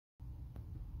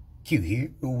Q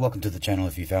here. Welcome to the channel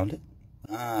if you found it.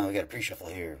 We got a pre-shuffle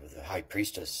here with the High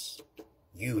Priestess,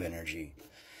 you energy,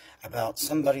 about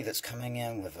somebody that's coming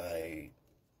in with a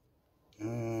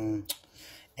in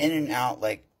and out,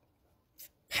 like,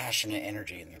 passionate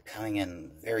energy, and they're coming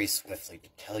in very swiftly to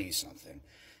tell you something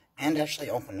and actually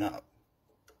open up.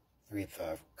 Three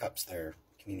of Cups there,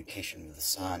 communication with the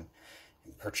sun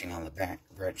and perching on the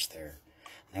branch there.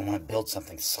 And they want to build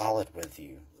something solid with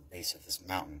you, the base of this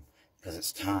mountain, because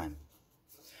it's time.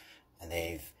 And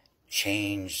they've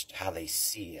changed how they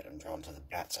see it. I'm drawn to the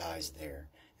bat's eyes there.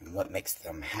 And what makes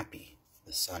them happy,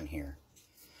 the sun here.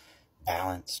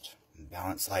 Balanced. And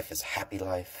balanced life is a happy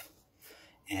life.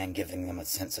 And giving them a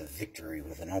sense of victory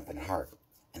with an open heart.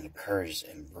 And the courage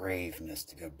and braveness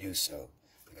to go do so.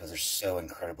 Because they're so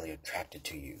incredibly attracted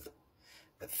to you.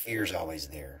 But fear's always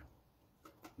there.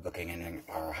 Looking in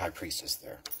our High Priestess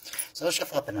there. So let's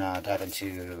shuffle up and dive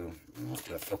into, let's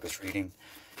do a focus reading.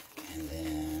 And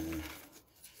then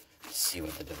see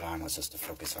what the Divine wants us to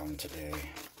focus on today.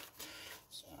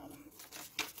 So,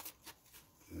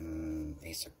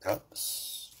 Ace of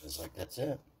Cups. Feels like that's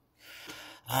it.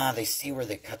 They see where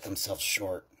they cut themselves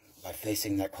short. By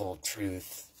facing that cold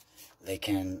truth, they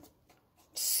can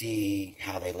see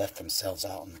how they left themselves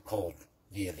out in the cold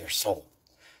via their soul.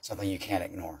 Something you can't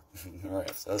ignore.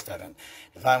 Alright, so let's dive in.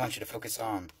 Divine wants you to focus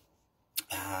on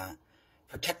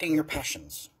protecting your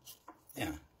passions.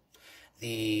 Yeah.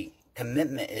 The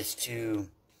commitment is to,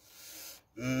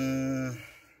 it's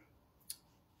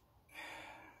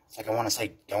like I want to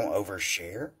say, don't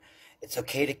overshare. It's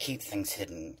okay to keep things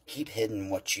hidden. Keep hidden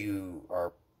what you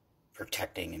are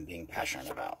protecting and being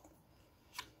passionate about.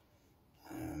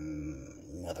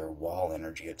 Another wall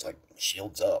energy. It's like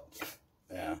shields up.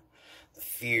 Yeah. The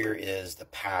fear is the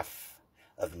path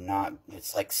of not,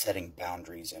 it's like setting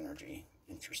boundaries energy.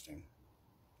 Interesting.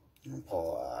 I'm going to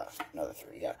pull another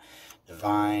three, yeah.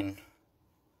 Divine,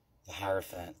 the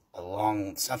Hierophant,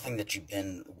 something that you've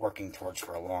been working towards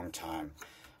for a long time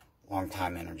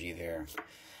energy there.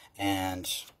 And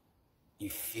you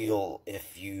feel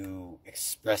if you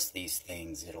express these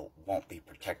things, won't be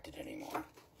protected anymore.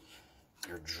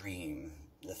 Your dream,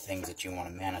 the things that you want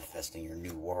to manifest in your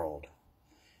new world.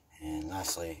 And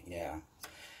lastly, yeah,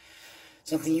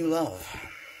 something you love.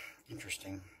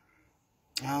 Interesting.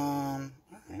 Alright,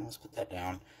 let's put that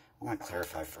down. I want to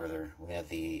clarify further. We have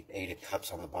the Eight of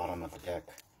Cups on the bottom of the deck.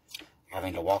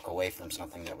 Having to walk away from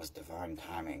something that was divine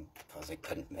timing because they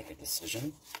couldn't make a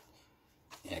decision.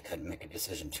 Yeah, couldn't make a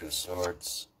decision. Two of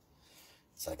Swords.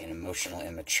 It's like an emotional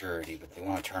immaturity, but they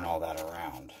want to turn all that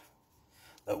around.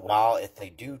 But if they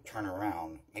do turn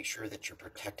around, make sure that you're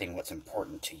protecting what's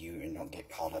important to you and don't get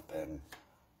caught up in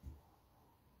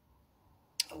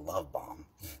a love bomb.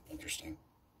 Interesting.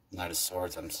 Knight of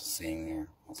Swords, I'm seeing there.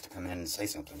 Wants to come in and say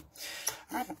something.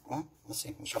 Alright, well, let's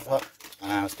see. We'll shuffle up.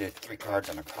 Let's do 3 cards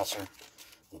on a crosser.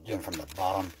 We'll do them from the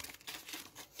bottom.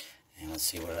 And let's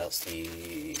see what else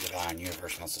the Divine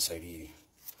Universe wants to say to you.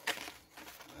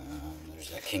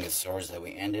 There's that King of Swords that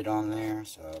we ended on there,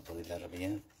 so I believe that'll be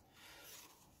it.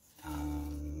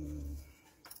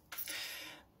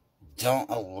 Don't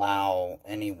allow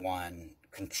anyone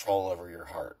control over your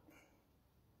heart.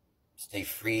 Stay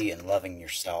free and loving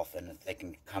yourself, and if they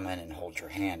can come in and hold your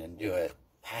hand and do it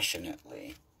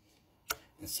passionately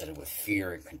instead of with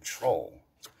fear and control,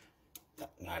 the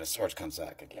Knight of Swords comes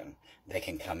back again. They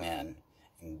can come in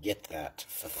and get that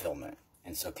fulfillment,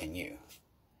 and so can you,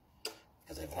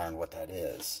 because they've learned what that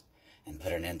is and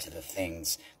put an end to the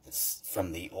things that's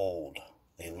from the old.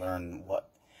 They learn what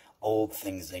old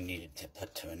things they needed to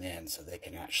put to an end so they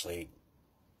can actually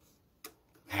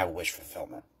have wish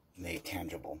fulfillment made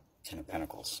tangible. 10 of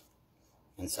Pentacles.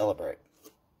 And celebrate.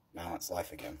 Balance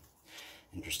life again.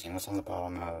 Interesting. What's on the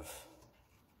bottom of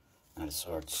Knight of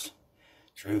Swords?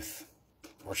 Truth.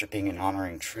 Worshipping and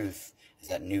honoring truth is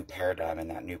that new paradigm and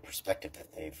that new perspective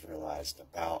that they've realized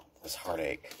about this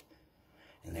heartache.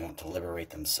 And they want to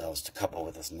liberate themselves to couple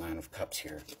with this 9 of Cups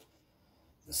here.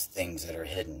 Those things that are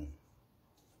hidden.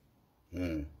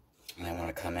 And they want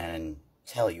to come in and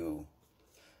tell you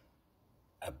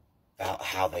about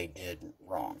how they did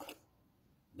wrong.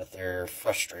 But they're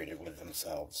frustrated with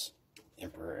themselves.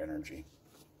 Emperor energy.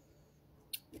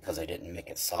 Because they didn't make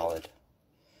it solid.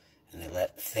 And they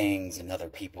let things and other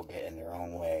people get in their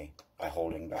own way by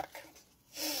holding back.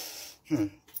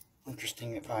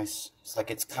 Interesting advice. It's like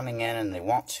it's coming in and they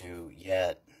want to,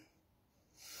 yet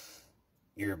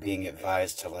you're being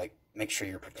advised to, like, make sure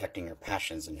you're protecting your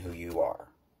passions and who you are.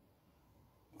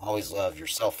 Always love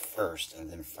yourself first, and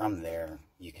then from there,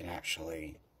 you can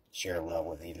actually share love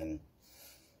with even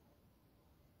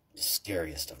the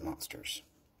scariest of monsters.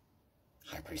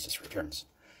 High Priestess returns.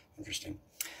 Interesting.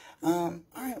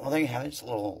 Alright, well, there you have it. It's a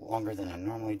little longer than I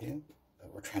normally do,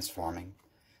 but we're transforming.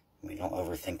 We don't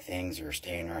overthink things or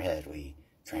stay in our head. We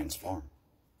transform.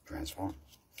 Transform.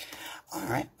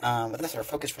 Alright, but that's our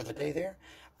focus for the day there.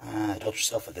 Indulge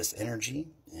yourself with this energy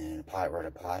and apply it where it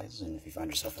applies. And if you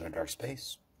find yourself in a dark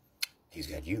space, he's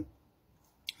got you.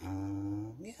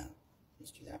 Yeah, let's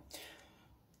do that.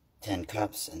 10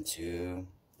 cups into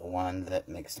the one that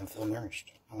makes them feel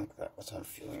nourished. I like that. What's I'm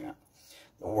feeling that?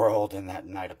 The world and that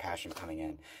night of passion coming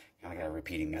in. Kind of got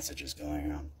repeating messages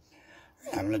going on.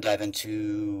 Right, I'm going to dive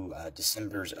into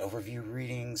December's overview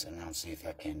readings, and I'll see if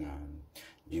I can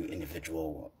do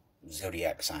individual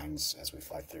zodiac signs as we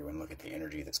fly through and look at the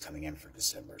energy that's coming in for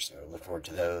December. So look forward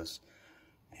to those.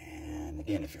 And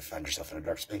again, if you find yourself in a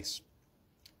dark space,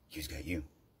 he's got you.